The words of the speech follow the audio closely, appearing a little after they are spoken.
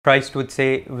Christ would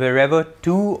say, wherever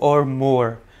two or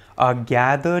more are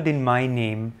gathered in my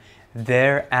name,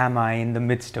 there am I in the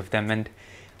midst of them. And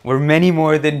we're many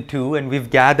more than two, and we've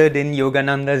gathered in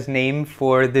Yogananda's name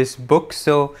for this book.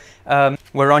 So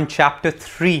we're on chapter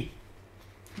 3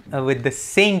 with the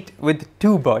saint with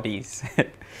two bodies.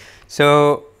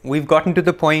 So we've gotten to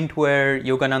the point where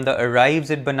Yogananda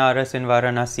arrives at Benares in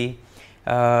Varanasi,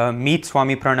 meets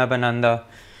Swami Pranabananda.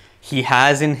 He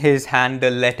has in his hand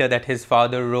the letter that his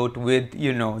father wrote with,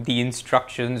 the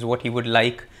instructions, what he would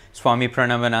like Swami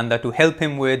Pranabananda to help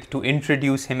him with, to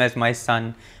introduce him as my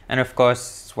son. And of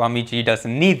course, Swamiji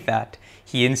doesn't need that.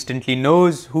 He instantly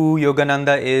knows who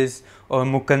Yogananda is, or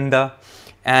Mukunda,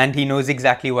 and he knows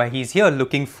exactly why he's here,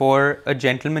 looking for a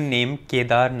gentleman named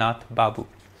Kedarnath Babu.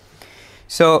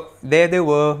 So there they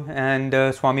were, and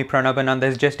Swami Pranabananda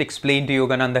has just explained to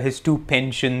Yogananda his two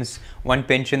pensions. One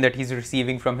pension that he's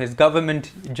receiving from his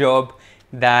government job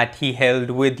that he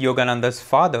held with Yogananda's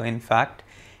father, in fact,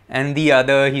 and the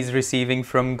other he's receiving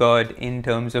from God in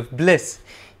terms of bliss,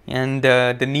 and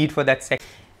the need for that second.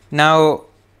 Now,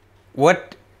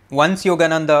 once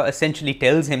Yogananda essentially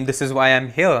tells him, this is why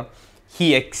I'm here,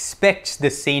 he expects the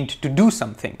saint to do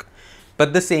something.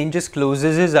 But the saint just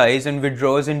closes his eyes and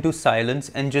withdraws into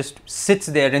silence and just sits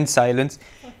there in silence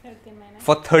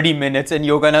for 30 minutes. And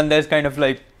Yogananda is kind of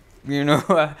like, I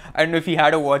don't know if he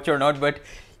had a watch or not, but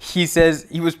he says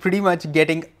he was pretty much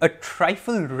getting a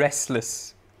trifle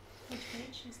restless. Which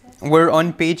page is that? We're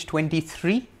on page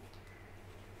 23.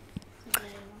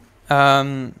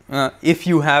 If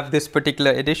you have this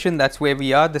particular edition, that's where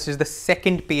we are. This is the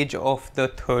second page of the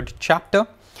third chapter.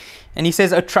 And he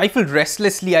says, a trifle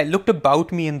restlessly, I looked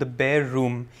about me in the bare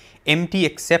room, empty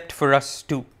except for us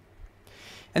two.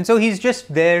 And so he's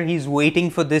just there, he's waiting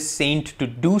for this saint to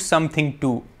do something,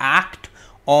 to act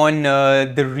on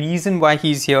the reason why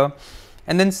he's here.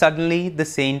 And then suddenly the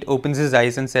saint opens his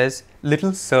eyes and says,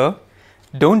 little sir,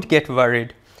 don't get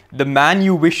worried. The man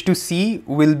you wish to see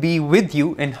will be with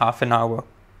you in half an hour.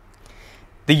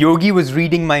 The yogi was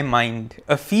reading my mind,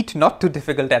 a feat not too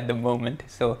difficult at the moment.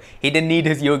 So he didn't need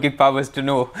his yogic powers to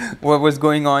know what was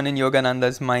going on in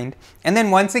Yogananda's mind. And then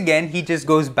once again, he just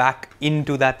goes back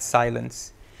into that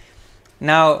silence.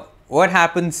 Now, what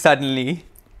happens suddenly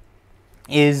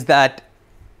is that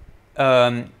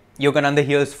Yogananda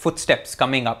hears footsteps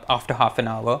coming up after half an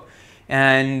hour.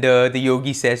 And the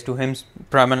yogi says to him,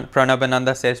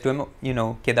 Pranabananda says to him,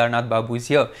 Kedarnath Babu is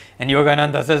here. And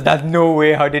Yogananda says, that's no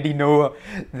way. How did he know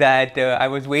that I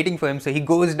was waiting for him? So he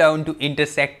goes down to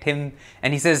intersect him.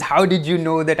 And he says, how did you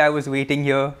know that I was waiting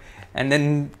here? And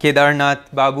then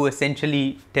Kedarnath Babu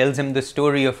essentially tells him the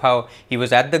story of how he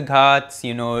was at the ghats,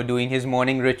 doing his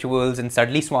morning rituals, and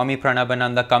suddenly Swami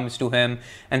Pranabananda comes to him,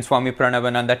 and Swami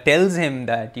Pranabananda tells him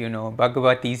that,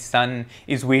 Bhagavati's son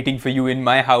is waiting for you in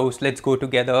my house, let's go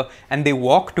together. And they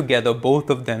walk together, both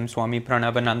of them, Swami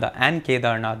Pranabananda and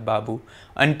Kedarnath Babu,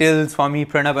 until Swami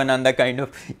Pranabananda kind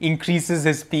of increases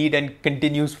his speed and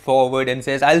continues forward and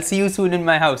says, I'll see you soon in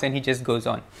my house, and he just goes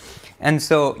on. And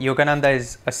so Yogananda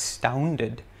is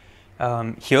astounded.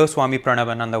 Here Swami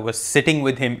Pranabananda was sitting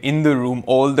with him in the room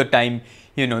all the time.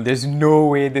 There's no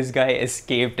way this guy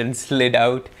escaped and slid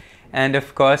out. And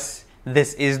of course,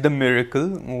 this is the miracle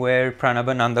where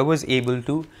Pranabananda was able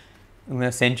to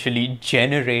essentially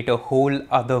generate a whole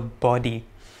other body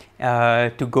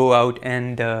to go out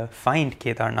and find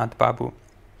Kedarnath Babu.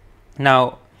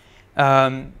 Now,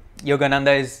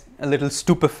 Yogananda is a little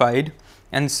stupefied.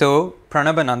 And so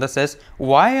Pranabananda says,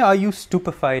 why are you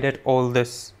stupefied at all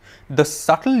this? The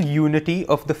subtle unity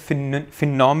of the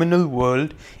phenomenal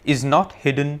world is not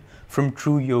hidden from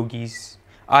true yogis.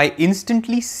 I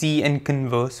instantly see and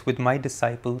converse with my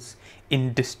disciples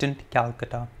in distant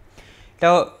Calcutta.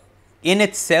 Now, in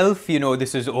itself,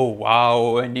 this is, oh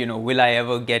wow, and will I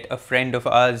ever get a friend of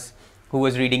ours who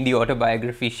was reading the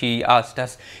autobiography? She asked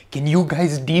us, can you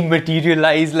guys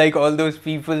dematerialize like all those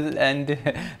people? And,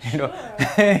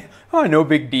 oh, no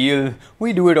big deal.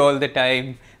 We do it all the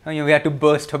time. We had to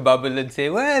burst her bubble and say,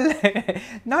 well,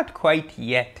 not quite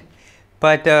yet.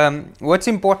 But what's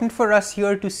important for us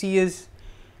here to see is,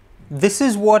 this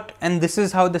is what, and this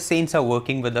is how the saints are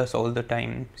working with us all the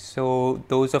time. So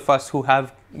those of us who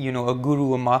have, a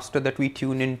guru, a master that we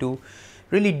tune into,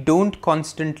 really don't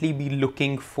constantly be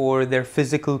looking for their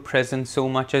physical presence so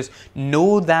much as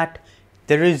know that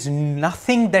there is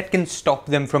nothing that can stop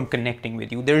them from connecting with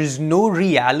you. There is no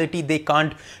reality they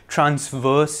can't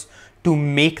transverse to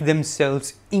make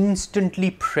themselves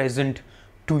instantly present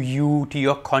to you, to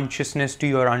your consciousness, to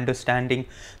your understanding.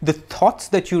 The thoughts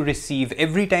that you receive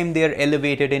every time they are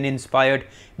elevated and inspired,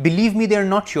 believe me, they're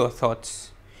not your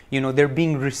thoughts. They're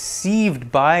being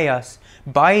received by us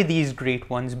by these great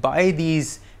ones, by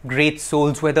these great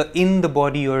souls, whether in the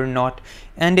body or not.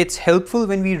 And it's helpful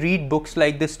when we read books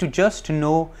like this to just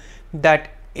know that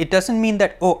it doesn't mean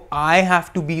that, oh, I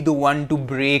have to be the one to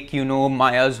break,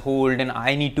 Maya's hold, and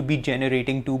I need to be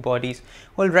generating two bodies.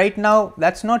 Well, right now,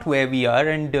 that's not where we are,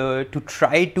 and to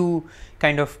try to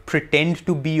kind of pretend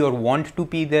to be or want to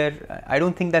be there, I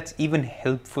don't think that's even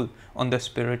helpful on the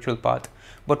spiritual path.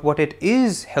 But what it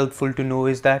is helpful to know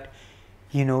is that,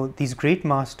 these great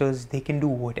masters, they can do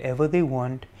whatever they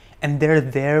want, and they're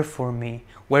there for me.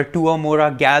 Where two or more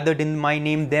are gathered in my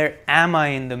name, there am I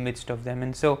in the midst of them.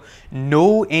 And so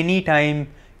know anytime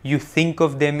you think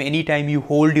of them, anytime you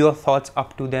hold your thoughts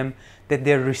up to them, that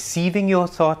they're receiving your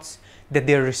thoughts, that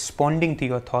they're responding to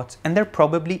your thoughts, and they're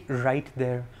probably right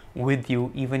there with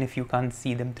you, even if you can't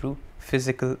see them through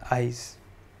physical eyes.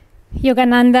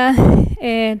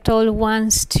 Yogananda told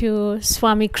once to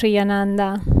Swami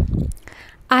Pranabananda,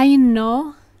 I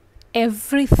know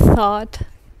every thought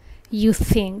you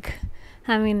think.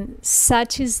 I mean,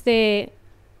 such is the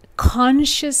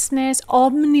consciousness,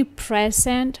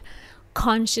 omnipresent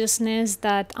consciousness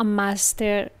that a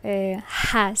master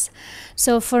has.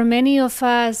 So for many of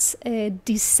us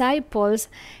disciples,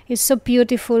 it's so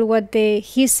beautiful what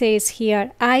he says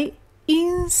here. I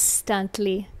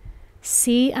instantly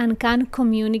see and can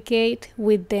communicate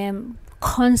with them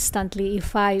constantly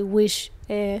if I wish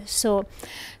so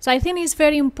I think it's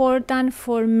very important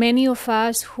for many of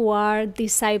us who are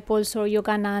disciples or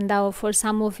Yogananda, or for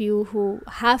some of you who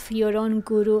have your own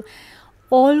guru,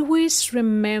 always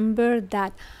remember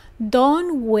that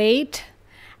don't wait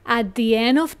at the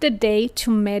end of the day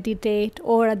to meditate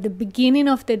or at the beginning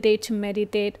of the day to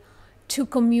meditate to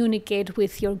communicate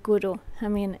with your guru. I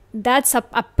mean, that's a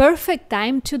perfect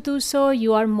time to do so.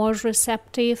 You are more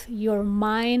receptive, your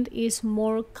mind is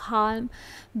more calm,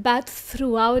 but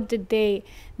throughout the day,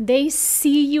 they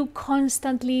see you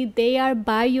constantly, they are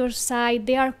by your side,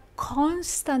 they are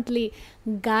constantly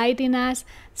guiding us,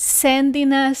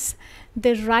 sending us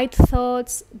the right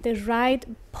thoughts, the right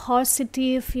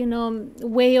positive,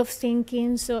 way of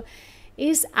thinking. So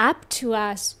it's up to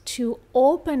us to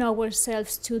open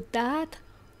ourselves to that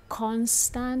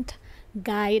constant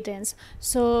guidance.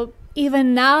 So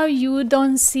even now you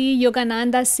don't see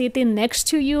Yogananda sitting next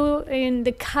to you in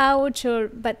the couch,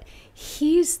 but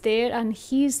he's there and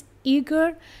he's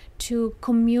eager to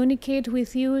communicate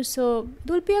with you. So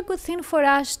it will be a good thing for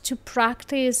us to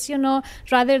practice,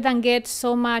 rather than get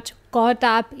so much caught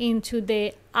up into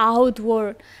the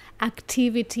outward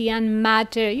activity and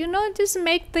matter. Just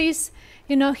make this,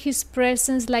 his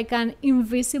presence like an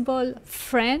invisible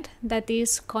friend that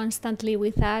is constantly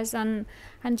with us, and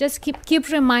just keep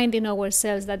reminding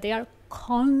ourselves that they are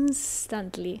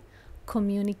constantly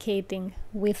communicating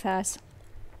with us.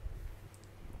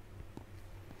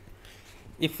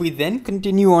 If we then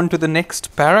continue on to the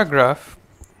next paragraph,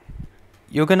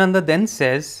 Yogananda then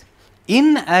says,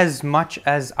 in as much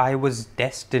as I was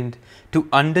destined to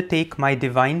undertake my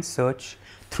divine search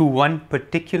through one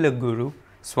particular guru,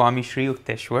 Swami Sri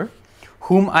Yukteswar,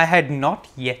 whom I had not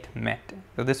yet met.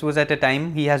 So this was at a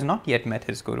time he has not yet met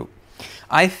his guru.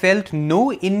 I felt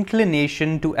no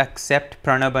inclination to accept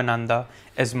Pranabananda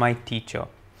as my teacher.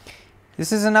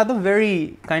 This is another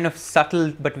very kind of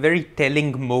subtle but very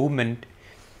telling moment.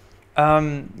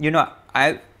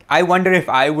 I wonder if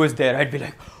I was there, I'd be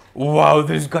like, wow,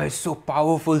 this guy is so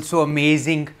powerful, so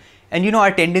amazing. And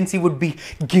our tendency would be,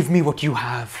 give me what you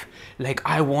have. Like,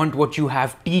 I want what you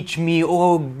have. Teach me.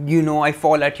 Oh, I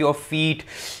fall at your feet.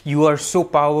 You are so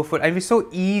powerful. I was so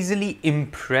easily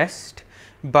impressed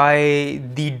by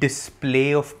the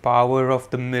display of power of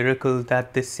the miracle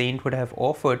that this saint would have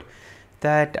offered,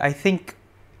 that I think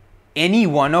any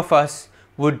one of us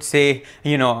would say,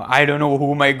 I don't know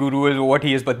who my guru is or what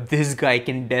he is, but this guy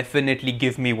can definitely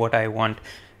give me what I want.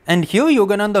 And here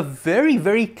Yogananda very,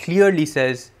 very clearly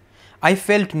says, I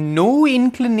felt no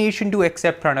inclination to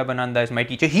accept Pranabananda as my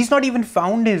teacher. He's not even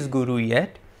found his guru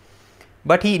yet,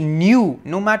 but he knew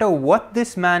no matter what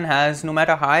this man has, no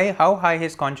matter how high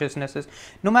his consciousness is,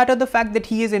 no matter the fact that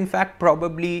he is in fact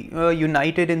probably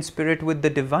united in spirit with the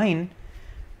divine,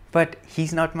 but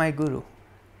he's not my guru.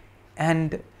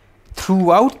 And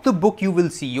throughout the book you will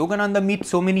see Yogananda meets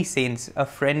so many saints.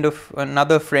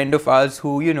 Another friend of ours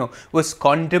who was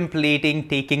contemplating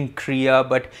taking Kriya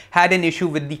but had an issue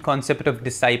with the concept of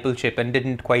discipleship and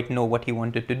didn't quite know what he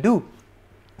wanted to do.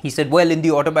 He said, well, in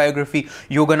the autobiography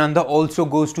Yogananda also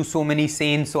goes to so many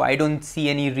saints, so I don't see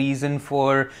any reason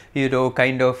for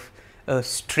kind of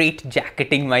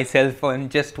straight-jacketing myself on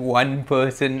just one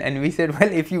person. And we said,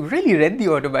 well, if you really read the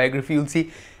autobiography, you'll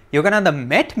see Yogananda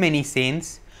met many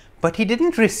saints, but he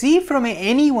didn't receive from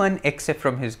anyone except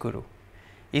from his guru.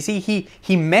 You see,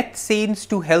 he met saints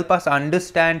to help us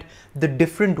understand the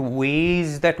different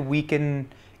ways that we can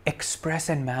express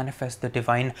and manifest the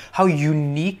divine, how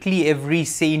uniquely every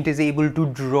saint is able to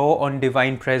draw on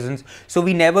divine presence. So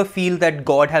we never feel that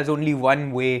God has only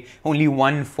one way, only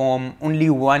one form,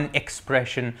 only one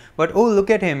expression. But oh,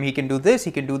 look at him, he can do this, he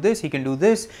can do this, he can do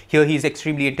this. Here he's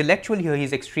extremely intellectual, here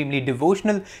he's extremely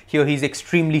devotional, here he's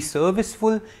extremely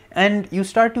serviceful. And you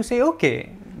start to say, okay,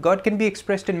 God can be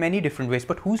expressed in many different ways,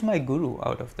 but who's my guru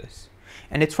out of this?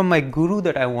 And it's from my guru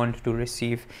that I want to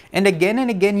receive. And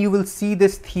again, you will see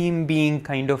this theme being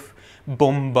kind of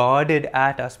bombarded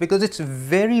at us, because it's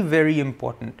very, very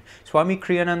important. Swami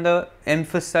Kriyananda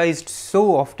emphasized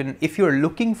so often, if you're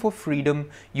looking for freedom,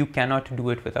 you cannot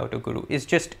do it without a guru. It's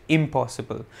just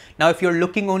impossible. Now, if you're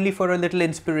looking only for a little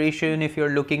inspiration, if you're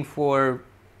looking for,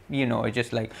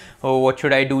 just like, oh, what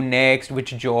should I do next?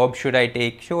 Which job should I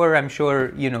take? Sure, I'm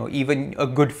sure, even a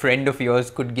good friend of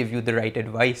yours could give you the right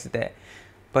advice there.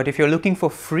 But if you're looking for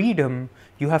freedom,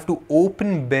 you have to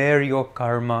open bare your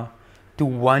karma to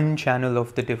one channel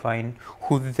of the divine,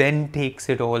 who then takes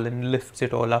it all and lifts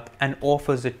it all up and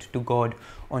offers it to God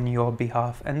on your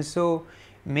behalf. And so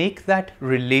make that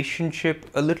relationship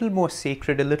a little more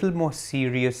sacred, a little more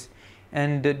serious,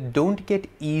 and don't get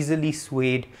easily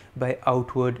swayed by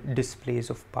outward displays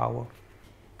of power.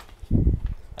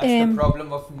 That's the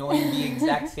problem of knowing the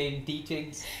exact same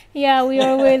teachings. Yeah, we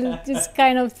all will just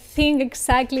kind of think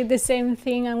exactly the same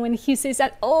thing, and when he says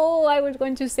that, oh, I was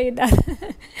going to say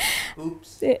that.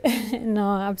 Oops.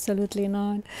 No, absolutely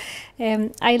not.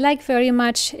 I like very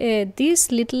much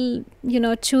these little,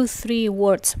 2-3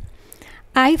 words.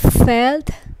 I felt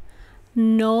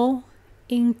no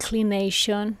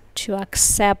inclination to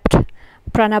accept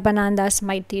Pranabananda as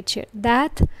my teacher.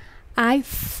 That I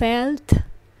felt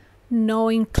no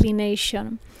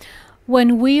inclination.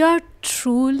 When we are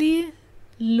truly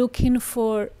looking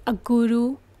for a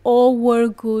guru, our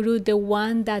guru, the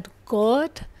one that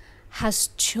God has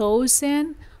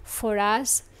chosen for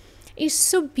us, it's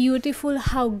so beautiful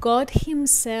how God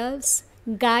himself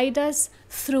guides us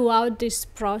throughout this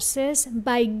process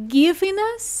by giving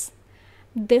us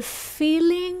the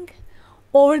feeling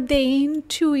or the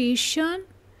intuition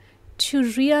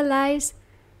to realize,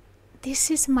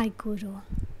 this is my guru.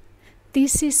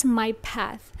 This is my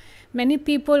path. Many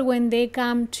people, when they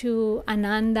come to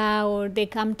Ananda or they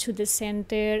come to the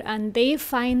center and they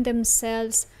find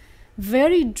themselves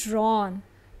very drawn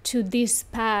to this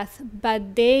path,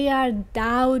 but they are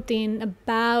doubting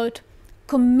about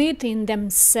committing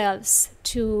themselves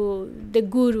to the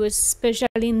guru,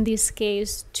 especially in this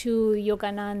case to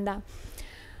Yogananda.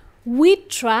 We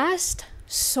trust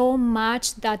so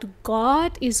much that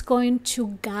God is going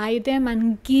to guide them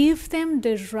and give them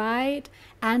the right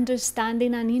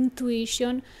understanding and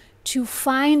intuition to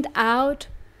find out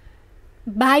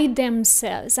by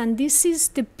themselves. And this is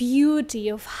the beauty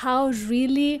of how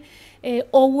really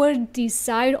our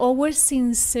desire, our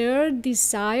sincere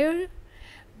desire,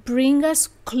 bring us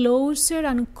closer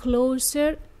and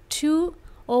closer to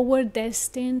our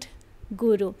destined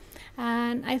guru.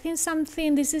 And I think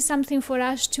this is something for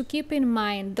us to keep in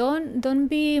mind. Don't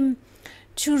be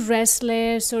too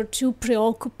restless or too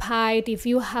preoccupied if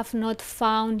you have not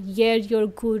found yet your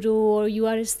guru or you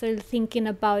are still thinking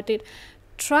about it.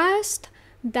 Trust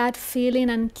that feeling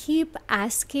and keep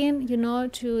asking,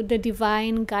 to the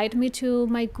divine, guide me to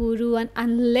my guru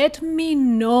and let me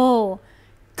know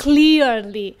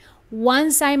clearly,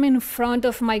 once I'm in front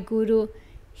of my guru,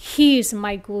 he is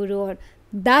my guru, or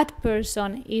that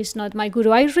person is not my guru.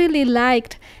 I really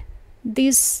liked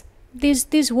these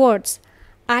words.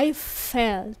 I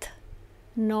felt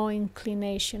no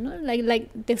inclination.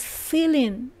 Like the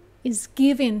feeling is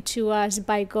given to us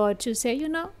by God to say,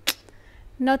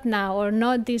 not now or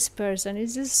not this person.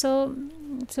 It's just so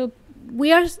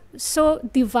we are so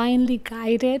divinely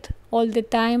guided all the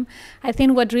time. I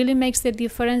think what really makes the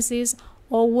difference is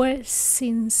our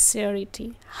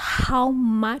sincerity. How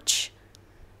much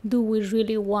do we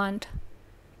really want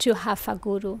to have a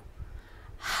guru?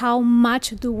 How much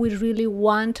do we really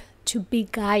want to be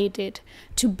guided,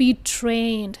 to be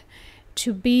trained,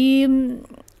 to be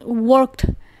worked,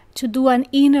 to do an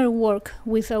inner work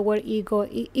with our ego?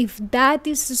 If that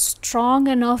is a strong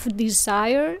enough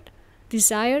desire,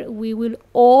 we will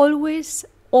always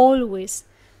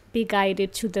be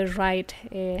guided to the right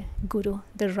guru,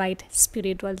 the right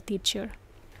spiritual teacher.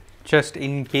 Just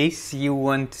in case you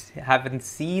haven't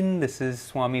seen, this is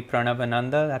Swami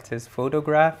Pranabananda, that's his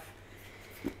photograph.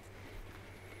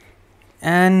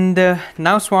 And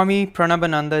now Swami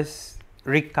Pranabananda is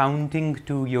recounting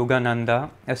to Yogananda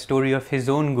a story of his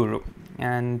own guru.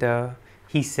 And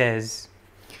he says,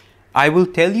 I will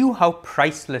tell you how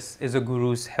priceless is a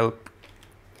guru's help.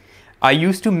 I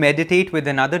used to meditate with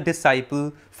another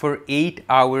disciple for 8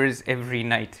 hours every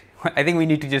night. I think we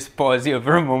need to just pause here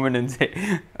for a moment and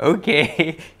say,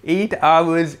 okay, 8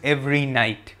 hours every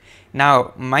night.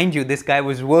 Now, mind you, this guy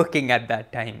was working at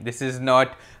that time. This is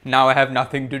not, now I have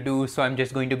nothing to do, so I'm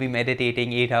just going to be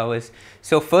meditating 8 hours.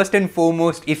 So first and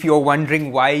foremost, if you're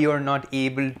wondering why you're not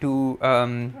able to,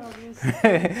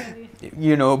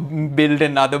 build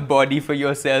another body for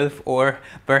yourself, or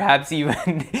perhaps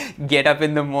even get up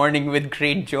in the morning with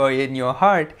great joy in your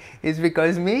heart, is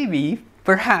because maybe,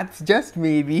 perhaps, just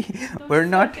maybe, we're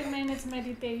not... 30 minutes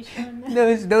meditation.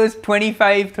 those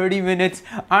 25, 30 minutes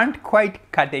aren't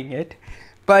quite cutting it.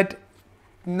 But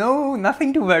no,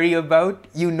 nothing to worry about.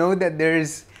 You know that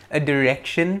there's a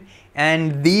direction,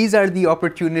 and these are the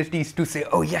opportunities to say,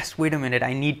 oh yes, wait a minute,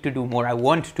 I need to do more, I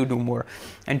want to do more.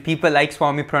 And people like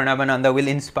Swami Pranabananda will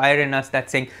inspire in us that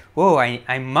saying, oh,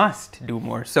 I must do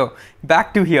more. So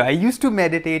back to here, I used to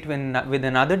meditate with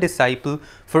another disciple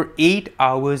for 8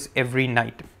 hours every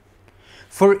night.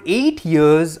 For 8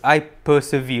 years, I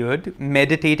persevered,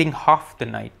 meditating half the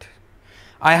night.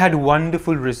 I had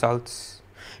wonderful results.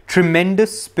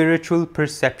 Tremendous spiritual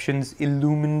perceptions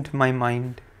illumined my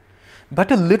mind. But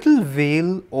a little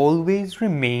veil always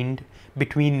remained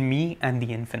between me and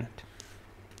the infinite.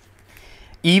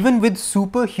 Even with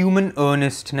superhuman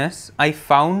earnestness, I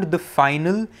found the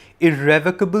final,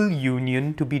 irrevocable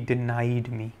union to be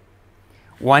denied me.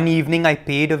 One evening I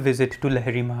paid a visit to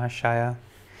Lahiri Mahashaya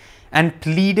and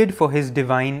pleaded for his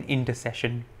divine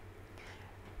intercession.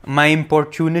 My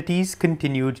importunities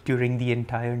continued during the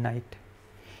entire night.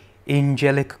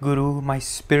 Angelic Guru, my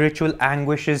spiritual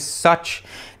anguish is such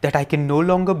that I can no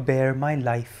longer bear my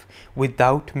life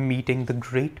without meeting the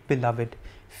great beloved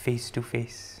face to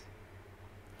face.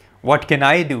 What can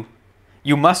I do?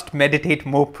 You must meditate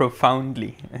more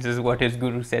profoundly. This is what his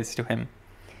Guru says to him.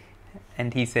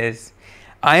 And he says,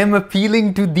 I am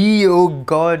appealing to thee, O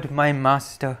God, my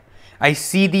master. I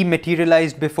see thee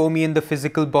materialized before me in the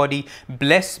physical body.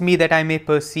 Bless me that I may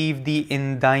perceive thee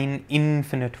in thine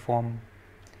infinite form.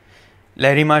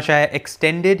 Lahiri Mahashaya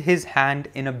extended his hand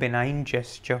in a benign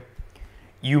gesture.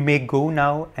 You may go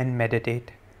now and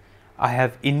meditate. I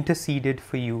have interceded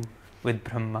for you with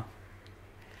Brahma.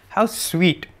 How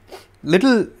sweet.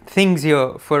 Little things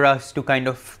here for us to kind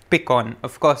of pick on.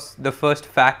 Of course, the first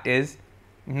fact is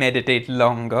meditate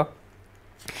longer.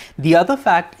 The other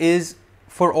fact is,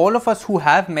 for all of us who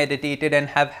have meditated and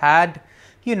have had,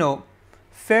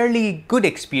 fairly good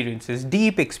experiences,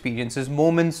 deep experiences,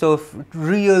 moments of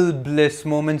real bliss,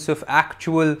 moments of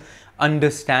actual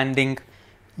understanding.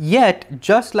 Yet,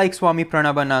 just like Swami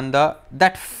Pranabananda,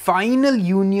 that final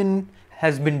union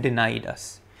has been denied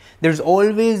us. There's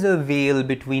always a veil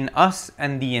between us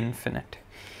and the infinite.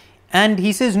 And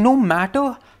he says, no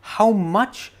matter how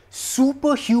much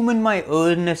superhuman my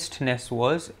earnestness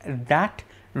was, that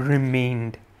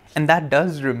remained. And that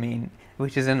does remain,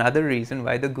 which is another reason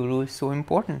why the Guru is so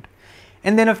important.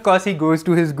 And then of course he goes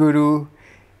to his Guru,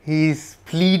 he's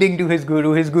pleading to his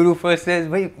Guru. His Guru first says,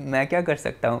 "Bhai, main kya kar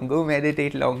sakta hu? Go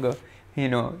meditate longer."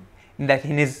 That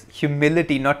in his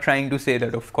humility, not trying to say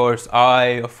that, of course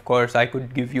I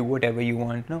could give you whatever you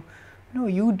want. No,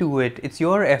 you do it. It's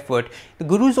your effort. The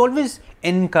Guru is always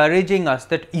encouraging us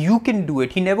that you can do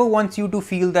it. He never wants you to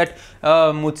feel that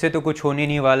mujhse to kuch hone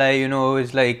nahi wala hai,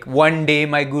 it's like one day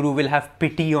my Guru will have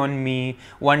pity on me.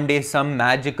 One day some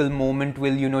magical moment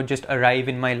will, just arrive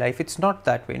in my life. It's not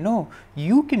that way. No,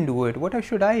 you can do it. What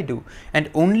should I do? And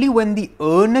only when the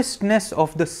earnestness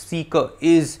of the seeker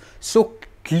is so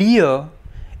clear,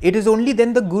 it is only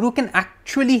then the Guru can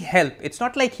actually help. It's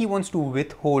not like he wants to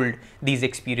withhold these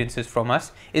experiences from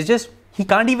us. It's just he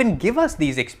can't even give us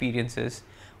these experiences.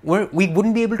 We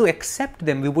wouldn't be able to accept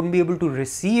them. We wouldn't be able to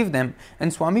receive them.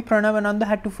 And Swami Pranabananda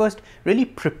had to first really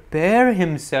prepare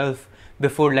himself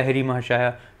before Lahiri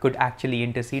Mahashaya could actually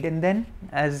intercede. And then,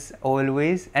 as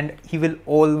always, and he will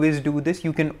always do this,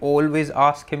 you can always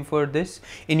ask him for this.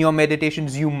 In your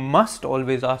meditations, you must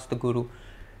always ask the Guru,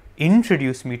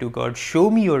 introduce me to God,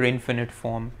 show me your infinite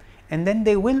form, and then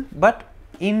they will, but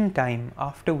in time,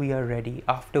 after we are ready,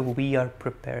 after we are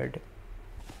prepared.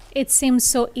 It seems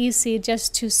so easy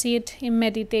just to sit in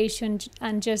meditation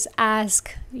and just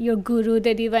ask your Guru,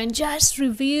 the Divine, just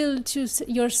reveal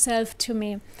yourself to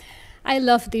me. I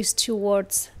love these two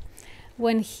words.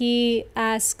 When he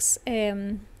asks Lahiri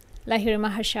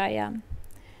Mahashaya,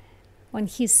 when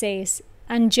he says,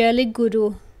 Angelic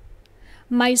Guru,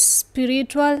 my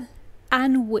spiritual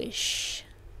anguish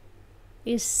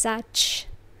is such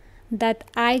that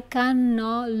I can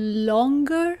no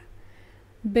longer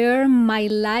bear my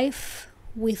life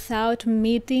without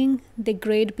meeting the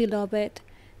great beloved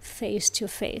face to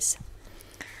face.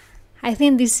 I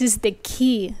think this is the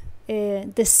key,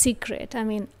 the secret. I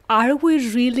mean, are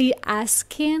we really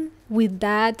asking with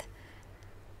that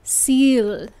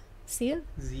zeal,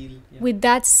 with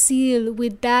that zeal,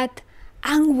 with that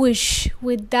anguish,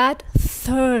 with that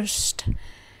thirst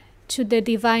to the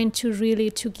divine to really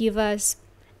to give us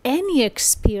any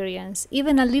experience,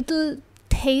 even a little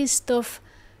taste of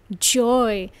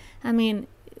joy? I mean,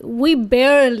 we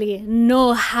barely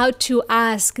know how to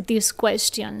ask these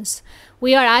questions.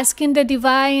 We are asking the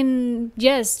divine,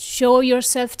 yes, show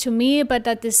yourself to me, but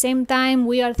at the same time,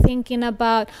 we are thinking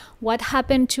about what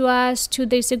happened to us 2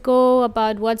 days ago,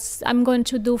 about what I'm going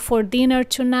to do for dinner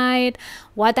tonight,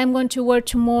 what I'm going to wear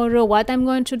tomorrow, what I'm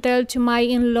going to tell to my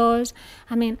in-laws.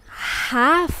 I mean,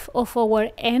 half of our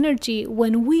energy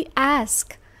when we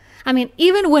ask, I mean,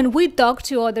 even when we talk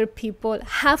to other people,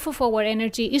 half of our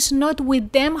energy is not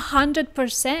with them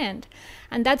 100%.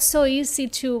 And that's so easy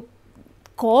to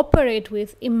cooperate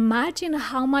with. Imagine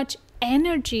how much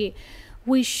energy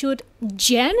we should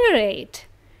generate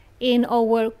in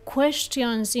our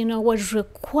questions, in our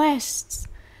requests,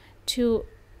 to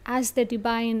ask the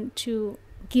divine to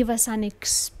give us an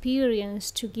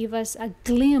experience, to give us a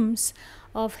glimpse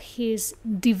of his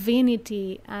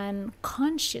divinity and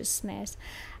consciousness.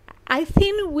 I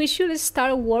think we should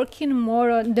start working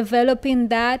more on developing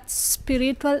that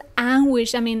spiritual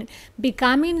anguish. I mean,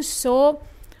 becoming so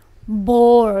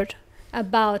bored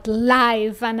about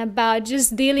life and about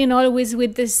just dealing always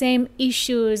with the same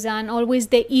issues, and always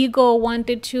the ego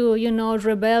wanted to,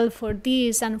 rebel for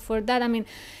this and for that. I mean,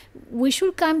 we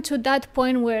should come to that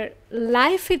point where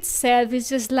life itself is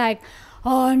just like,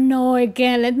 oh no,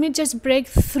 again, let me just break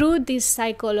through this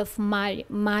cycle of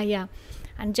Maya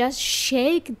and just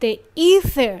shake the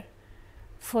ether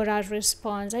for our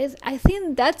response. I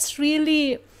think that's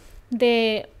really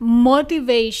the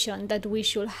motivation that we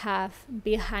should have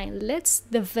behind. Let's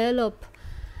develop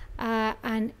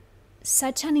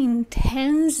such an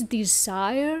intense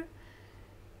desire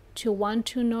to want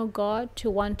to know God, to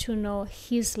want to know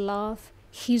his love,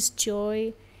 his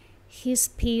joy, his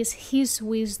peace, his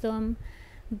wisdom,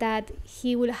 that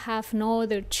he will have no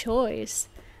other choice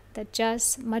that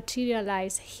just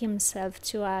materialize himself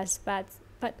to us. But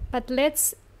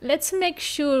let's make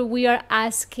sure we are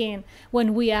asking,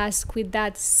 when we ask, with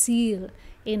that zeal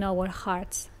in our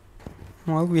hearts.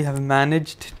 Well, we have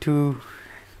managed to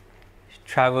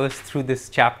traverse through this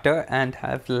chapter and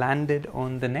have landed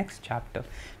on the next chapter.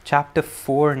 Chapter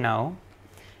 4 now.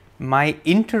 My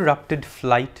interrupted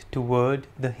flight toward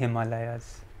the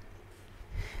Himalayas.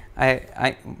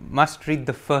 I must read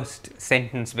the first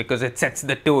sentence because it sets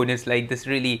the tone. It's like this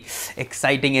really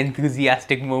exciting,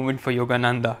 enthusiastic moment for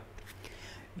Yogananda.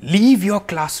 Leave your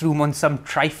classroom on some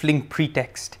trifling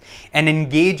pretext and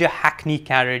engage a hackney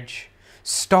carriage.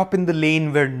 Stop in the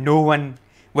lane where no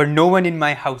one in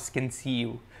my house can see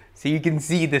you. So you can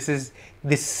see this is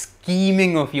this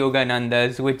scheming of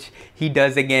Yogananda's, which he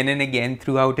does again and again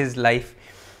throughout his life.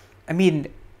 I mean,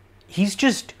 he's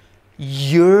just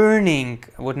yearning,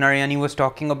 what Narayani was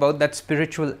talking about, that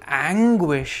spiritual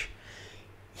anguish.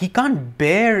 He can't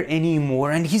bear anymore,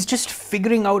 and he's just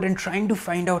figuring out and trying to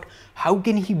find out how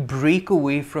can he break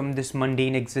away from this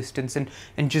mundane existence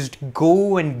and just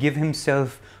go and give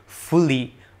himself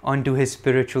fully onto his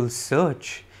spiritual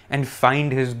search and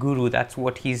find his guru. That's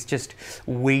what he's just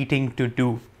waiting to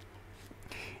do.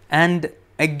 And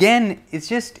again, it's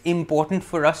just important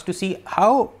for us to see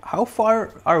how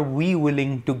far are we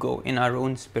willing to go in our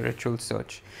own spiritual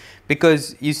search.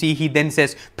 Because you see, he then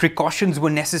says, precautions were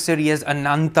necessary as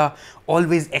Ananta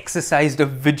always exercised a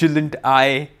vigilant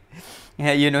eye.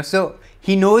 Yeah, so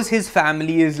he knows his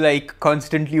family is like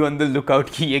constantly on the lookout.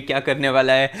 Ki ye kya karne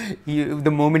wala hai.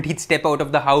 The moment he'd step out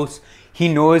of the house, he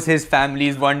knows his family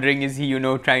is wondering, is he,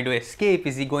 trying to escape?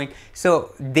 Is he going?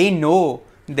 So they know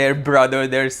their brother,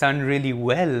 their son really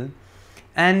well.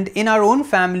 And in our own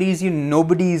families,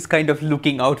 nobody is kind of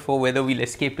looking out for whether we'll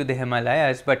escape to the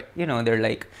Himalayas. But, they're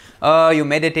like, oh, you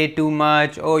meditate too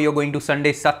much. Oh, you're going to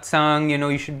Sunday satsang.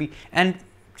 You should be. And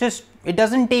just, it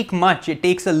doesn't take much. It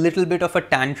takes a little bit of a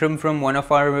tantrum from one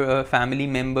of our family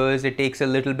members. It takes a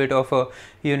little bit of a,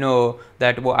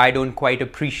 that I don't quite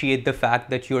appreciate the fact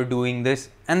that you're doing this.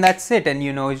 And that's it. And,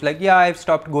 it's like, yeah, I've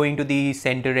stopped going to the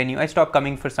center I stopped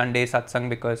coming for Sunday satsang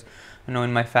because,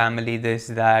 in my family, this,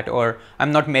 that, or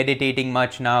I'm not meditating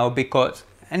much now because,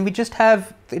 and we just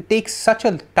have, it takes such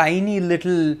a tiny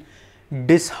little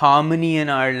disharmony in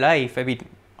our life. I mean,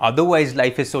 Otherwise,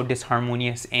 life is so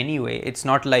disharmonious anyway. It's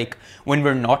not like when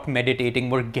we're not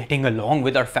meditating, we're getting along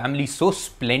with our family so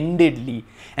splendidly.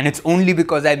 And it's only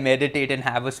because I meditate and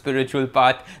have a spiritual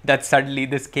path that suddenly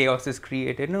this chaos is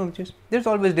created. No, just there's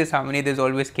always disharmony, there's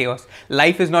always chaos.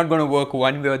 Life is not going to work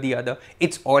one way or the other.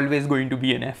 It's always going to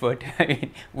be an effort. I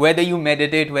mean, whether you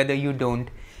meditate, whether you don't.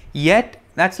 Yet,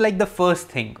 that's like the first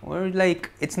thing. Or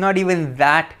like, it's not even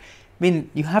that. I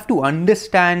mean, you have to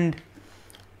understand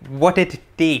what it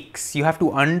takes. You have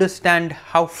to understand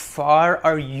how far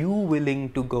are you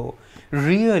willing to go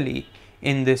really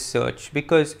in this search.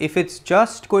 Because if it's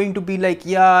just going to be like,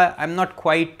 yeah, I don't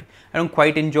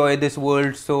quite enjoy this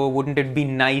world, so wouldn't it be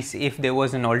nice if there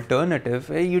was an alternative?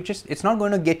 It's not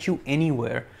going to get you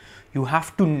anywhere. You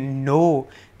have to know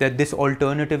that this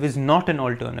alternative is not an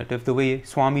alternative. The way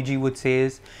Swamiji would say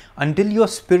is, until your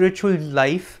spiritual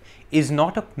life is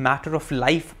not a matter of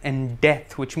life and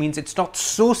death, which means it's not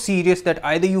so serious that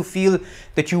either you feel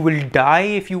that you will die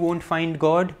if you won't find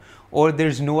God, or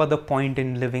there's no other point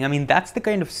in living. I mean, that's the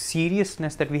kind of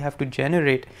seriousness that we have to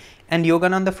generate. And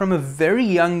Yogananda, from a very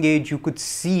young age, you could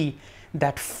see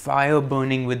that fire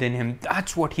burning within him.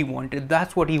 That's what he wanted.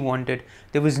 That's what he wanted.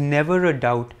 There was never a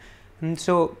doubt. And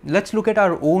so let's look at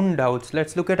our own doubts.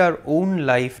 Let's look at our own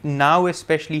life. Now,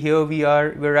 especially here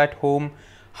we're at home.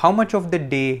 How much of the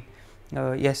day,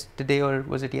 yesterday, or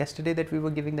was it yesterday that we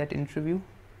were giving that interview?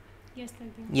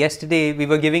 Yesterday we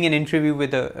were giving an interview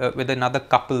with another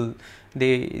couple.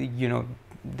 They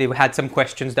had some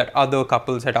questions that other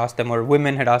couples had asked them, or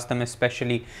women had asked them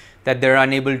especially, that they're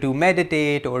unable to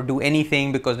meditate or do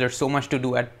anything because there's so much to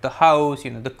do at the house,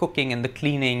 the cooking and the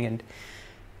cleaning,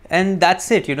 and that's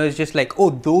it. It's just like, oh,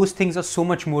 those things are so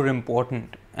much more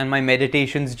important, and my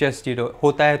meditation's just,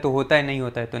 hota hai to hota hai, nahi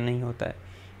hota hai to nahi hota hai.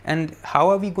 And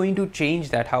how are we going to change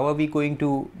that? How are we going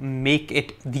to make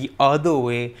it the other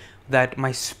way, that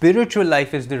my spiritual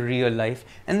life is the real life,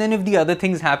 and then if the other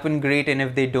things happen, great, and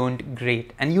if they don't,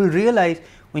 great. And you'll realize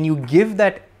when you give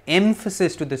that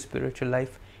emphasis to the spiritual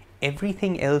life,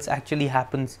 everything else actually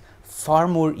happens far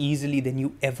more easily than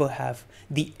you ever have.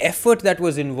 The effort that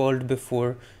was involved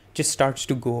before just starts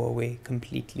to go away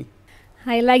completely.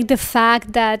 I like the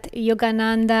fact that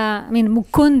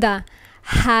Mukunda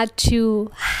had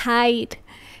to hide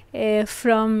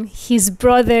from his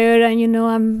brother,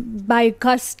 and buy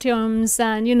costumes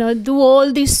and do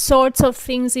all these sorts of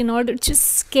things in order to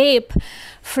escape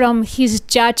from his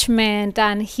judgment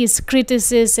and his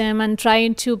criticism, and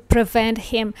trying to prevent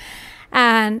him.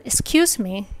 And excuse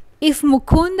me, if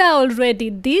Mukunda already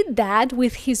did that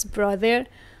with his brother,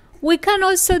 we can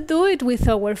also do it with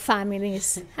our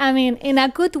families. I mean, in a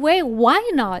good way, why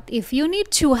not? If you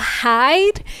need to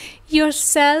hide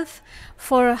yourself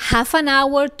for half an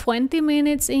hour, 20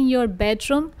 minutes in your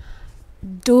bedroom,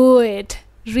 do it.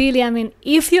 Really, I mean,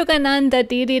 if Yogananda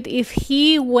did it, if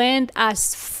he went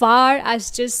as far as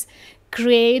just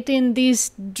creating this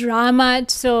drama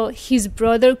so his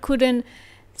brother couldn't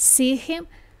see him,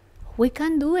 we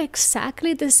can do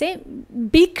exactly the same.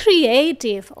 Be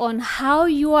creative on how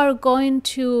you are going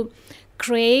to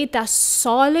create a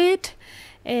solid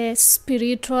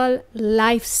spiritual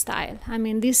lifestyle. I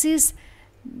mean, this is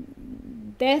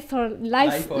death or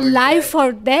life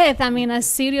or death. I mean, as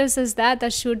serious as that,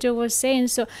 as Shurja was saying.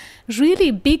 So really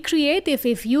be creative.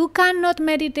 If you cannot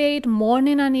meditate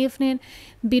morning and evening,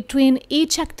 between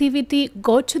each activity,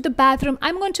 go to the bathroom.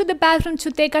 I'm going to the bathroom to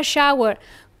take a shower.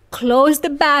 Close the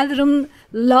bathroom,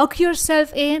 lock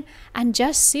yourself in, and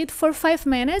just sit for 5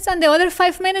 minutes, and the other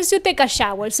 5 minutes you take a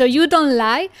shower, so you don't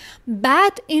lie.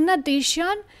 But in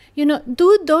addition,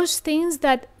 do those things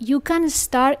that you can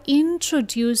start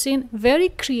introducing very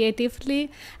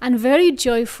creatively and very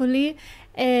joyfully,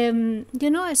 a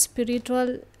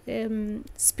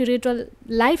spiritual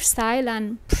lifestyle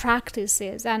and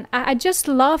practices. And I just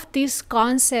love this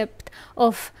concept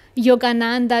of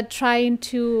Yogananda trying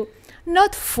to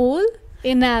not fool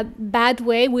in a bad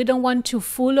way. We don't want to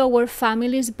fool our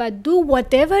families, but do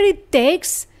whatever it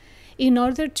takes in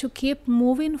order to keep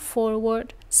moving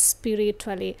forward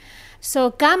spiritually. So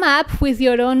come up with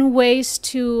your own ways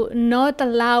to not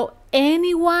allow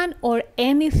anyone or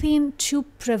anything to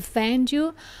prevent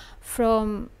you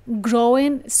from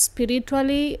growing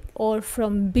spiritually or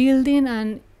from building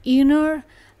an inner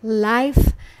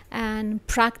life and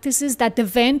practices that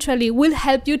eventually will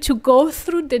help you to go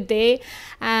through the day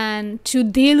and to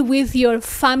deal with your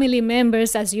family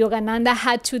members, as Yogananda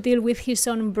had to deal with his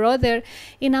own brother,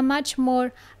 in a much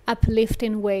more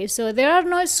uplifting way. So there are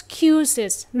no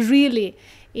excuses, really.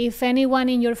 If anyone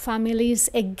in your family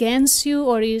is against you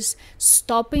or is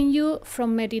stopping you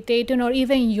from meditating, or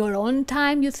even your own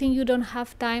time, you think you don't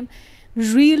have time,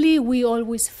 really we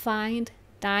always find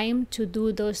time to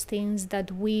do those things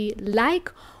that we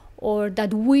like or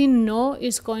that we know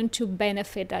is going to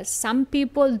benefit us. Some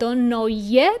people don't know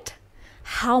yet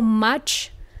how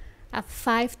much a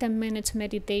 5-10 minutes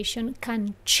meditation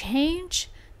can change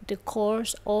the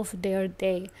course of their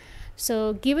day.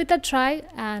 So give it a try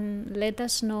and let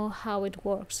us know how it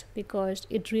works, because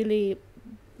it really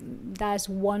does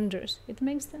wonders. It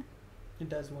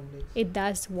does wonders. It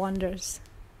does wonders.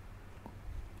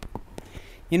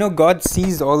 You know, God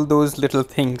sees all those little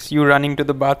things. You running to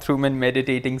the bathroom and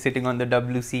meditating, sitting on the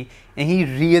WC, and He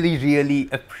really, really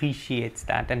appreciates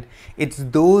that. And it's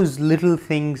those little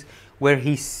things where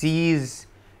He sees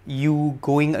you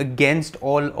going against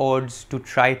all odds to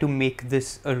try to make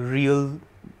this a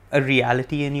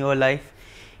reality in your life.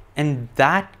 And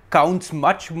that counts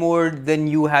much more than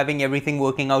you having everything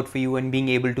working out for you and being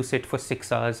able to sit for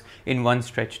 6 hours in one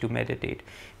stretch to meditate.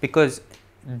 Because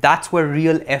that's where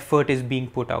real effort is being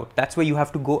put out. That's where you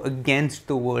have to go against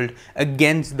the world,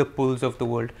 against the pulls of the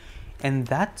world. And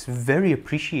that's very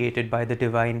appreciated by the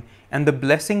divine. And the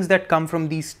blessings that come from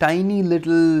these tiny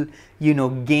little,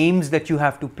 games that you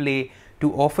have to play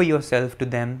to offer yourself to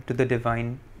them, to the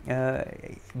divine,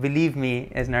 believe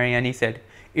me, as Narayani said,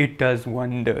 it does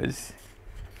wonders.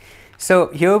 So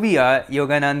here we are,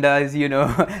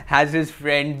 Yogananda has his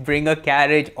friend bring a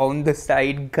carriage on the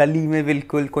side, gali mein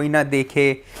bilkul, koi na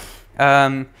dekhe.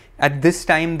 At this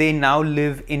time, they now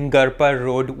live in Garpa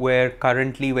Road, where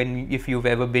currently, if you've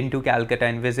ever been to Calcutta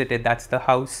and visited, that's the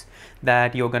house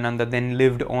that Yogananda then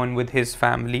lived on with his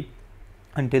family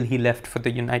until he left for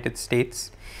the United States.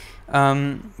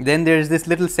 Then there's this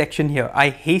little section here.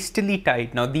 I hastily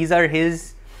tied. Now these are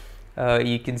his,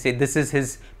 you can say this is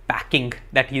his packing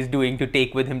that he's doing to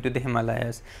take with him to the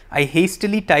Himalayas. I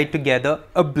hastily tied together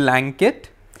a blanket,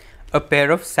 a pair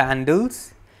of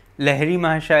sandals, Lahiri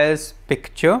Mahashaya's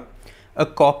picture, a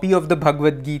copy of the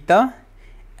Bhagavad Gita,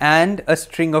 and a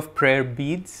string of prayer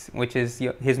beads, which is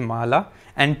his mala,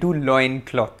 and 2 loin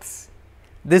cloths.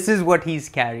 This is what he's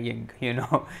carrying,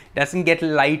 doesn't get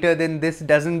lighter than this,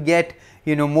 doesn't get,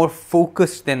 more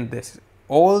focused than this.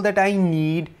 All that I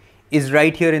need is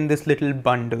right here in this little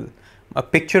bundle. A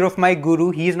picture of my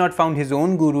guru. He has not found his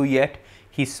own guru yet.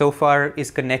 He so far is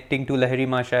connecting to Lahiri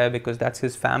Mahashaya because that's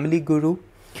his family guru.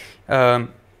 A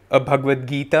Bhagavad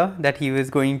Gita that he was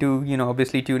going to,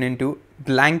 obviously tune into.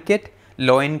 Blanket,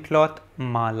 loincloth,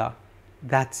 mala.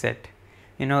 That's it.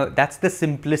 That's the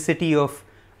simplicity of,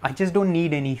 I just don't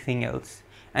need anything else.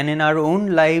 And in our own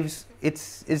lives,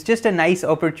 it's just a nice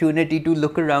opportunity to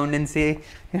look around and say,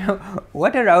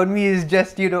 what around me is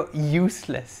just,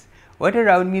 useless. What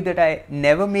around me that I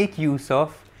never make use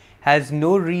of has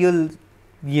no real,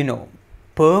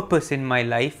 purpose in my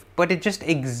life, but it just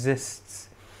exists.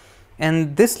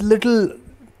 And this little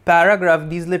paragraph,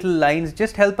 these little lines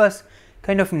just help us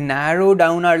kind of narrow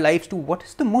down our lives to what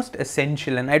is the most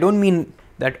essential. And I don't mean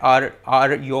that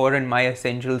your and my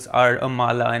essentials are a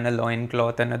mala and a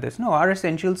loincloth and others. No, our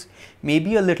essentials may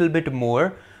be a little bit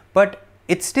more, but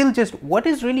it's still just what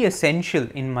is really essential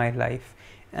in my life.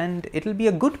 And it'll be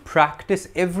a good practice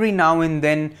every now and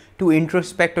then to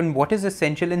introspect on what is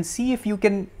essential and see if you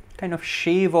can kind of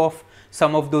shave off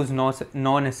some of those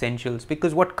non-essentials,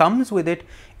 because what comes with it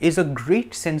is a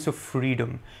great sense of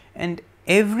freedom. And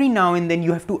every now and then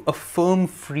you have to affirm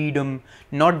freedom,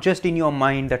 not just in your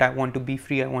mind that I want to be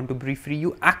free, I want to be free.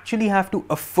 You actually have to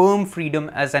affirm freedom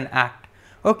as an act.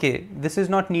 Okay, this is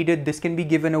not needed, this can be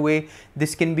given away,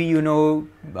 this can be,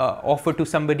 offered to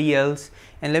somebody else.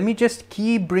 And let me just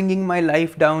keep bringing my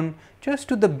life down just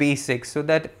to the basics so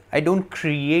that I don't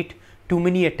create too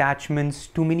many attachments,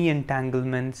 too many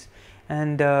entanglements,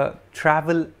 and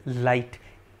travel light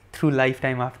through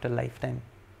lifetime after lifetime.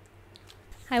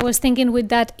 I was thinking with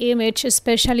that image,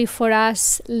 especially for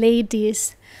us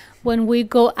ladies, when we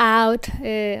go out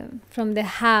from the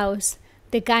house,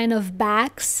 the kind of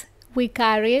bags we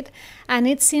carried, and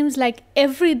it seems like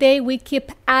every day we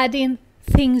keep adding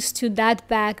things to that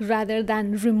bag rather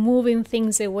than removing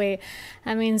things away.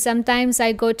 I mean, sometimes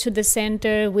I go to the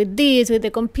center with this, with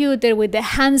the computer, with the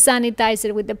hand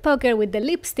sanitizer, with the poker, with the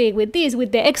lipstick, with this,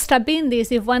 with the extra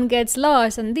bindis if one gets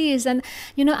lost, and this, and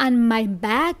and my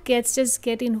bag gets just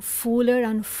getting fuller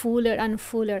and fuller and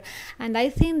fuller. And I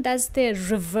think that's the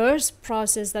reverse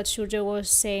process that Surya was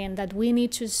saying, that we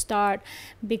need to start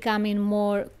becoming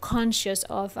more conscious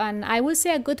of. And I would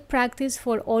say a good practice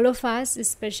for all of us,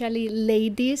 especially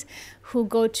ladies who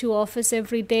go to office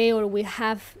every day, or we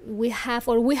have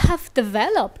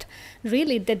developed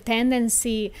really the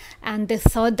tendency and the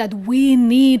thought that we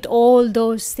need all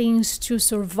those things to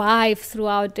survive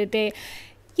throughout the day.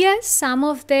 Yes, some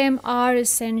of them are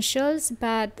essentials,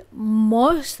 but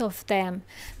most of them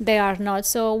they are not.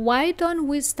 So why don't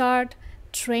we start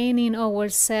training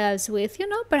ourselves with,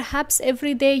 perhaps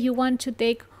every day you want to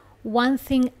take one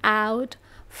thing out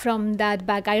from that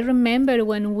bag. I remember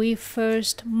when we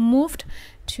first moved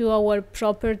to our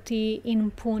property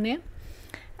in Pune,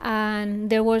 and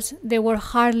there were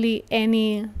hardly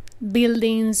any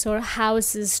buildings or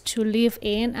houses to live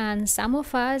in, and some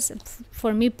of us,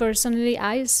 for me personally,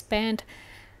 I spent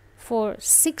for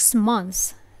 6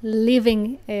 months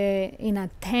living in a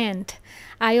tent.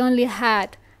 I only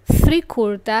had 3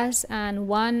 kurtas and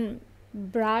one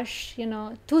brush,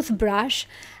 toothbrush,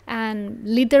 and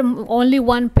only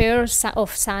one pair of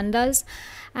sandals.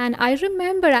 And I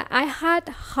remember I had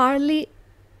hardly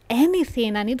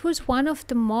anything, and it was one of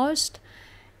the most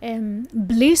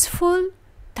blissful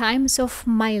times of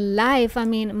my life. I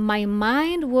mean, my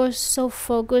mind was so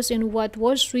focused in what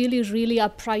was really, really a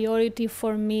priority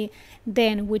for me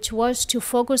then, which was to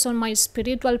focus on my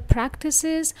spiritual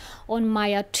practices, on my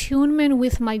attunement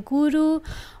with my guru,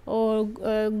 or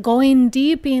going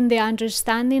deep in the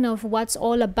understanding of what's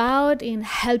all about, in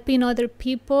helping other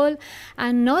people,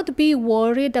 and not be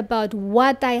worried about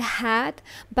what I had,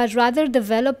 but rather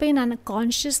developing a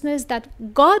consciousness that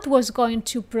God was going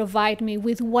to provide me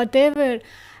with whatever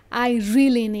I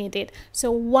really needed.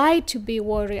 So why to be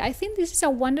worried? I think this is a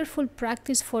wonderful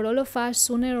practice for all of us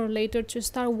sooner or later to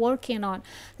start working on.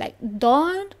 Like,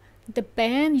 don't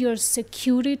depend your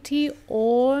security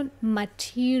on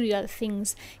material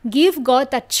things. Give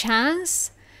God a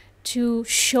chance to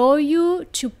show you,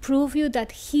 to prove you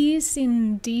that He is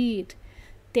indeed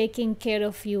taking care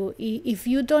of you. If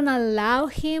you don't allow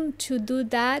Him to do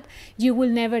that, you will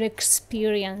never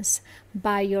experience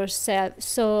by yourself.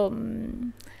 So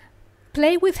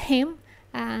play with Him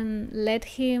and let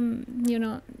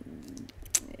Him,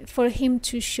 for Him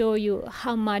to show you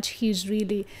how much He's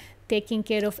really taking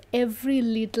care of every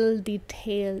little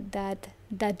detail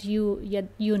that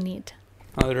you need.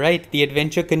 All right, the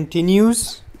adventure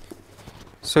continues.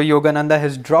 So Yogananda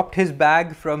has dropped his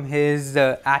bag from his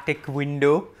attic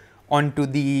window onto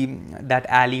that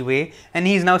alleyway, and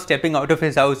he's now stepping out of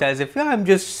his house as if, I'm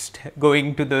just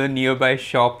going to the nearby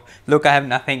shop. Look, I have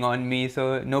nothing on me,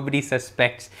 so nobody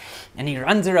suspects. And he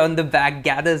runs around the back,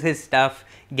 gathers his stuff,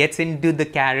 gets into the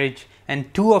carriage,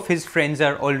 and 2 of his friends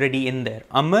are already in there,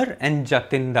 Amar and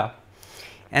Jatinda.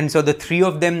 And so the 3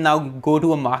 of them now go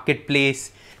to a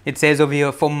marketplace. It says over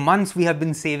here, for months we have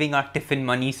been saving our tiffin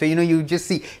money. So, you just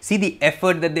see the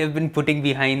effort that they've been putting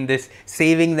behind this,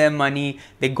 saving their money.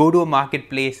 They go to a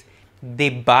marketplace. They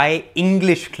buy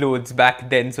English clothes back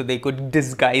then, so they could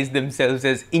disguise themselves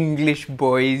as English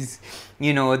boys.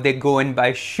 They go and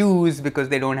buy shoes because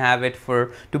they don't have it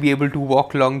to be able to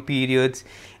walk long periods.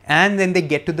 And then they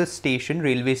get to the station,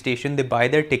 railway station, they buy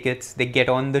their tickets, they get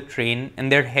on the train,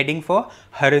 and they're heading for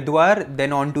Haridwar,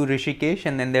 then on to Rishikesh,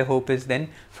 and then their hope is then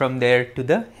from there to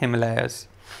the Himalayas.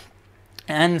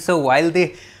 And so while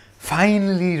they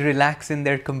finally relax in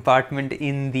their compartment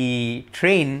in the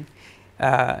train,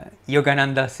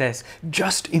 Yogananda says,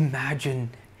 just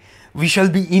imagine, we shall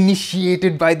be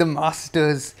initiated by the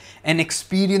masters and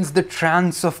experience the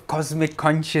trance of cosmic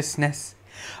consciousness.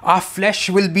 Our flesh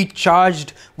will be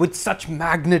charged with such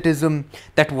magnetism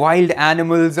that wild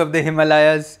animals of the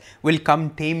Himalayas will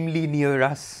come tamely near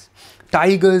us.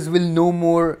 Tigers will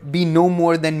be no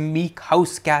more than meek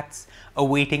house cats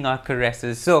awaiting our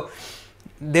caresses. So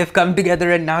they've come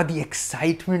together, and now the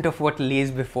excitement of what lays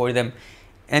before them.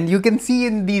 And you can see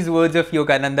in these words of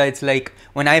Yogananda, it's like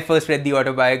when I first read the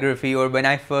autobiography, or when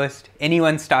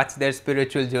anyone starts their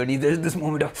spiritual journey, there's this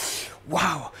moment of,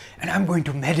 wow, and I'm going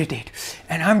to meditate,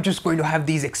 and I'm just going to have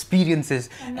these experiences.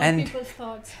 And people's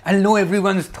thoughts. I'll know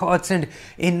everyone's thoughts, and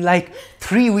in like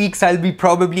 3 weeks, I'll be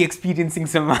probably experiencing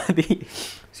samadhi.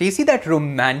 So you see that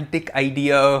romantic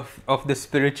idea of the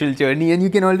spiritual journey, and you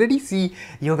can already see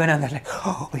Yogananda like,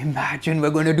 oh, imagine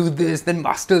we're going to do this, then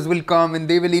masters will come and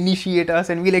they will initiate us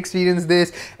and we'll experience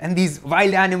this, and these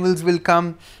wild animals will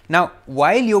come. Now,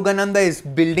 while Yogananda is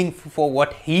building for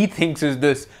what he thinks is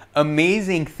this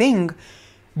amazing thing,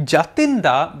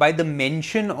 Jatinda, by the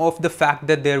mention of the fact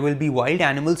that there will be wild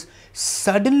animals,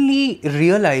 suddenly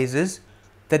realizes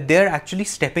that they're actually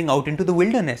stepping out into the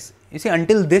wilderness. You see,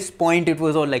 until this point, it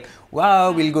was all like,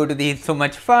 wow, we'll go to so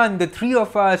much fun. The 3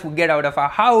 of us will get out of our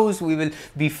house. We will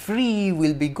be free.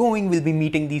 We'll be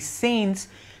meeting these saints.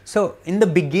 So in the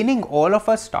beginning, all of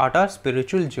us start our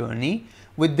spiritual journey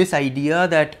with this idea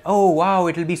that, oh, wow,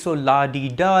 it'll be so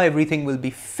la-di-da. Everything will be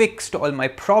fixed. All my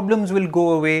problems will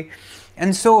go away.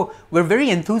 And so we're very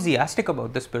enthusiastic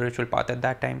about the spiritual path at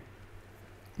that time.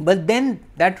 But then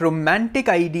that romantic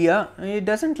idea, it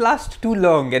doesn't last too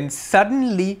long, and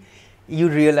suddenly you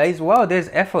realize, wow, there's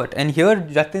effort. And here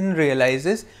Jatin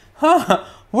realizes,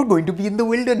 we're going to be in the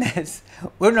wilderness.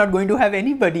 We're not going to have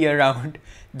anybody around.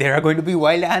 There are going to be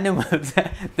wild animals.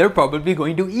 They're probably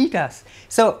going to eat us.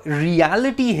 So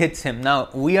reality hits him. Now,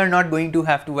 we are not going to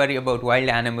have to worry about wild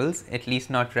animals, at least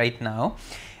not right now.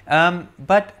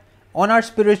 But on our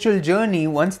spiritual journey,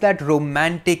 once that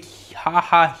romantic ha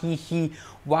ha he he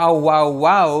wow wow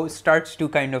wow starts to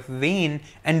kind of wane,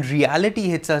 and reality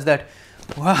hits us that,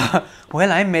 wow,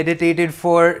 well, I meditated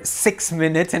for 6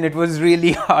 minutes and it was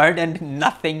really hard and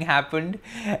nothing happened,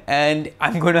 and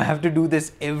I'm going to have to do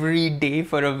this every day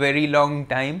for a very long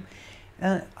time.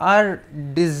 Our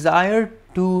desire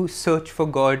to search for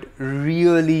God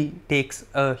really takes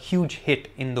a huge hit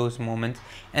in those moments,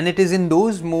 and it is in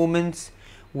those moments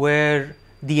where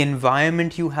the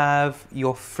environment you have,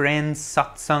 your friends,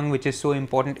 satsang, which is so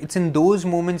important, it's in those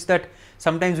moments that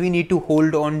sometimes we need to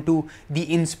hold on to the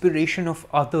inspiration of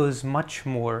others much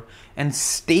more and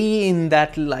stay in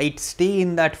that light, stay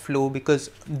in that flow,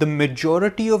 because the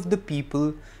majority of the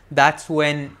people, that's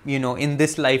when, in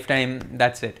this lifetime,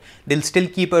 that's it. They'll still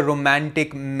keep a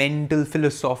romantic, mental,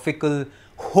 philosophical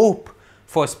hope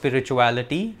for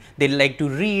spirituality. They like to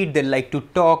read, they like to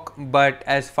talk, but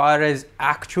as far as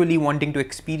actually wanting to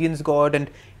experience God and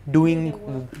doing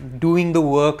the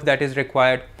work that is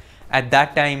required, at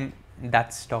that time,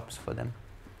 that stops for them.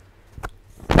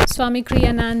 Swami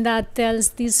Kriyananda tells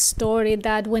this story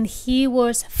that when he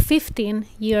was 15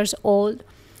 years old,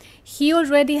 he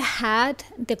already had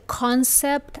the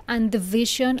concept and the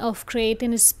vision of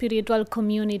creating spiritual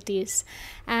communities.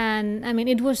 And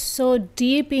it was so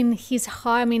deep in his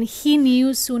heart. He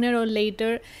knew sooner or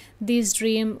later this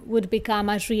dream would become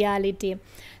a reality.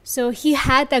 So he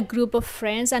had a group of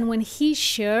friends, and when he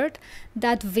shared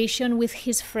that vision with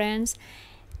his friends,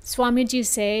 Swamiji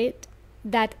said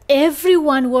that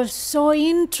everyone was so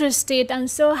interested and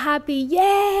so happy.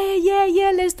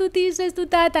 Yeah, let's do this, let's do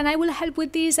that, and I will help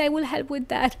with this, I will help with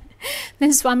that.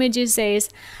 Then Swamiji says,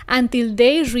 until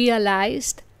they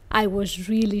realized I was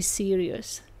really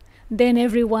serious. Then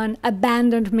everyone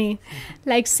abandoned me,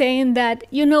 like saying that,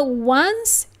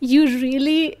 once you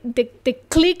really, the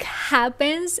click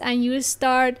happens and you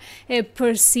start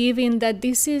perceiving that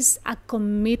this is a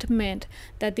commitment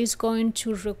that is going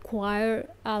to require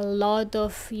a lot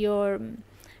of your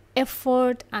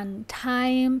effort and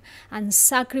time and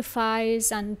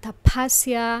sacrifice and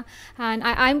tapasya. And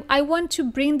I want to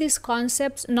bring these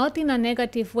concepts not in a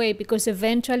negative way, because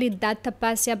eventually that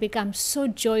tapasya becomes so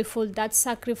joyful, that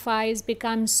sacrifice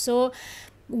becomes so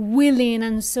willing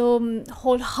and so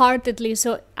wholeheartedly.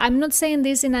 So I'm not saying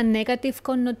this in a negative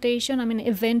connotation.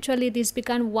 Eventually this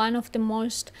becomes one of the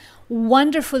most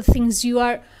wonderful things you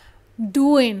are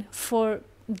doing for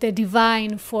the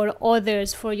divine, for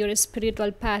others, for your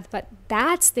spiritual path. But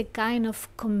that's the kind of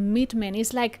commitment.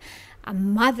 It's like a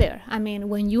mother.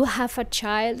 When you have a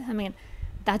child,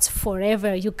 that's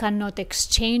forever. You cannot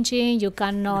exchange it. You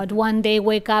cannot one day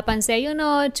wake up and say,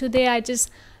 today I just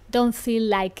don't feel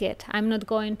like it. I'm not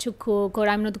going to cook, or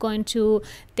I'm not going to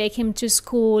take him to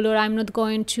school, or I'm not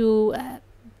going to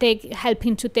help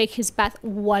him to take his bath,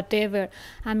 whatever.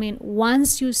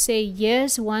 Once you say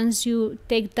yes, once you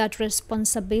take that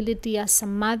responsibility as a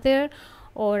mother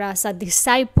or as a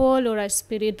disciple or a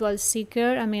spiritual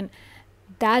seeker,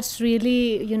 that's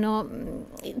really,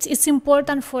 it's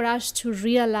important for us to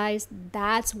realize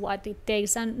that's what it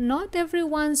takes. And not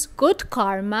everyone's good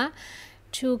karma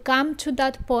to come to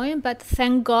that point, but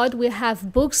thank God we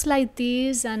have books like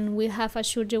this, and we have, as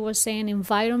Shurja was saying,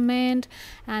 environment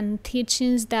and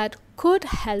teachings that could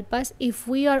help us if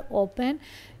we are open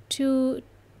to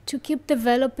keep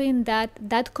developing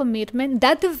that commitment.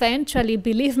 That eventually,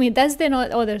 believe me, that's the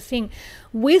other thing.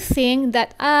 We think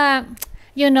that I'm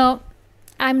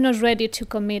not ready to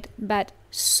commit, but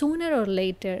sooner or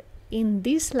later in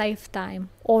this lifetime,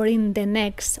 or in the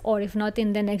next, or if not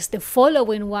in the next, the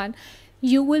following one,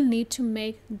 you will need to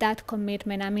make that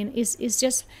commitment.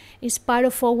 It's part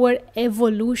of our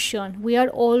evolution. We are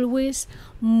always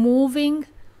moving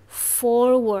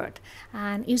forward,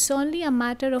 and it's only a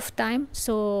matter of time.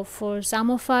 So for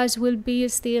some of us will be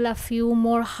still a few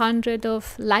more hundred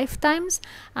of lifetimes,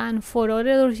 and for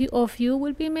other of you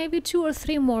will be maybe 2 or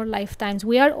 3 more lifetimes.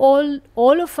 We are all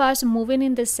of us moving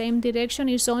in the same direction.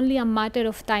 It's only a matter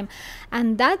of time,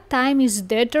 and that time is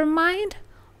determined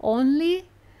only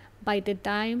by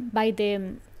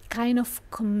the kind of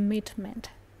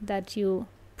commitment that you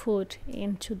put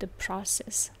into the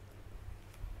process.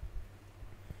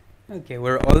 Okay,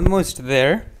 we're almost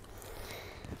there,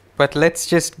 But let's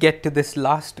just get to this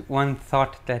last one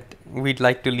thought that we'd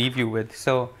like to leave you with.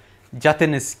 So,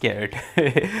 Jatin is scared.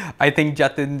 I think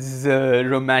Jatin's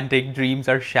romantic dreams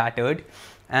are shattered.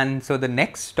 And so the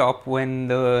next stop, when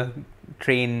the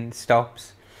train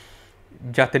stops,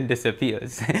 Jatin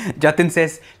disappears. Jatin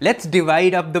says, "Let's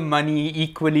divide up the money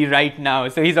equally right now."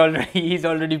 So he's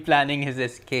already planning his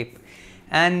escape.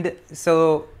 And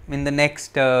so in the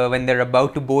next, when they're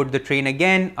about to board the train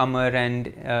again, Amar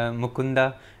and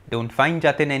Mukunda don't find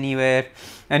Jatin anywhere,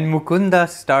 and Mukunda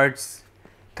starts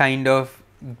kind of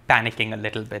panicking a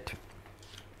little bit.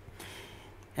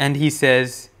 And he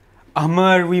says,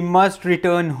 "Amar, we must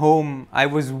return home. I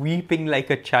was weeping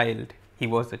like a child."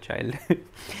 He was a child.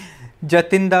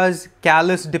 "Jatinda's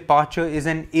callous departure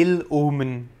is an ill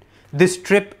omen. This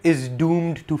trip is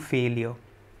doomed to failure."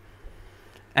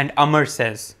 And Amar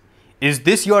says, "Is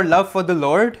this your love for the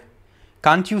Lord?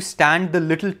 Can't you stand the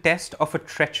little test of a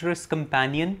treacherous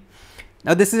companion?"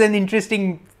 Now this is an interesting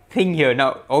thing here. Now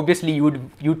obviously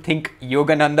you'd think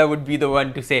Yogananda would be the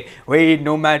one to say, "Wait,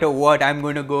 no matter what, I'm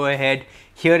going to go ahead."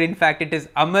 Here in fact it is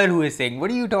Amar who is saying,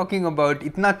 "What are you talking about?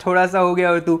 Itna thoda sa ho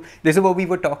gaya tu." This is what we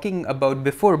were talking about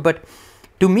before. But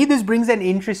to me this brings an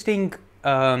interesting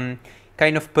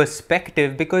kind of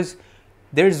perspective, because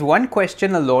there's one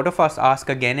question a lot of us ask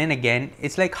again and again.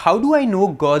 It's like, how do I know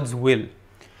God's will?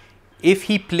 If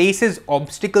he places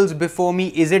obstacles before me,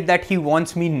 is it that he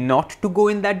wants me not to go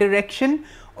in that direction?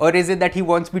 Or is it that he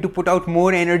wants me to put out more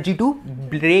energy to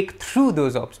break through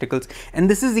those obstacles?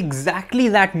 And this is exactly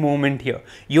that moment here.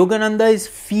 Yogananda is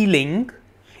feeling,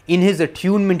 in his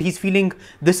attunement, he's feeling,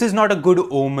 this is not a good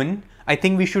omen. I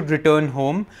think we should return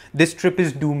home. This trip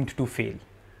is doomed to fail.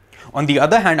 On the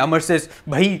other hand, Amar says,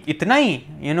 "Bhai, itna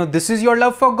hi, this is your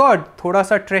love for God. Thoda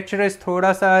sa treacherous,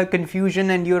 thoda sa confusion,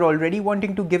 and you're already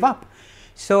wanting to give up."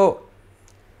 So,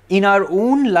 in our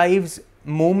own lives,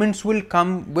 moments will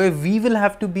come where we will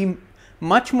have to be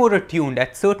much more attuned.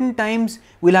 At certain times,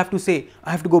 we'll have to say,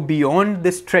 I have to go beyond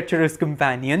this treacherous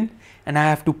companion, and I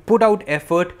have to put out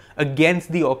effort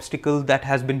against the obstacle that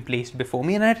has been placed before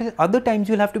me. And at other times,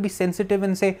 you'll have to be sensitive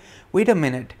and say, wait a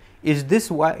minute, is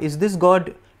this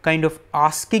God kind of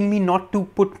asking me not to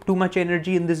put too much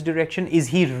energy in this direction? Is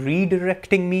he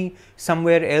redirecting me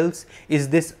somewhere else? Is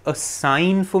this a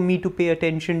sign for me to pay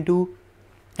attention to?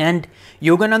 And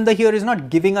Yogananda here is not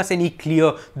giving us any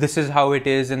clear, this is how it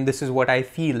is and this is what I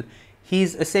feel.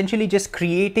 He's essentially just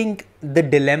creating the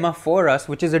dilemma for us,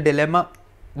 which is a dilemma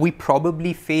we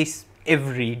probably face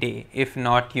every day, if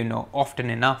not, often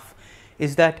enough,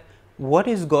 is that what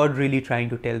is God really trying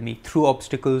to tell me through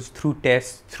obstacles, through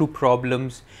tests, through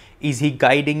problems? Is he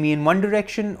guiding me in one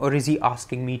direction, or is he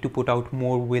asking me to put out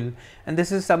more will? And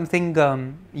this is something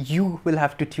you will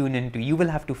have to tune into, you will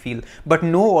have to feel. But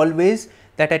know always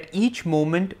that at each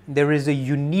moment there is a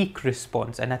unique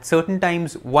response, and at certain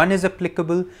times one is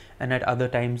applicable and at other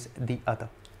times the other.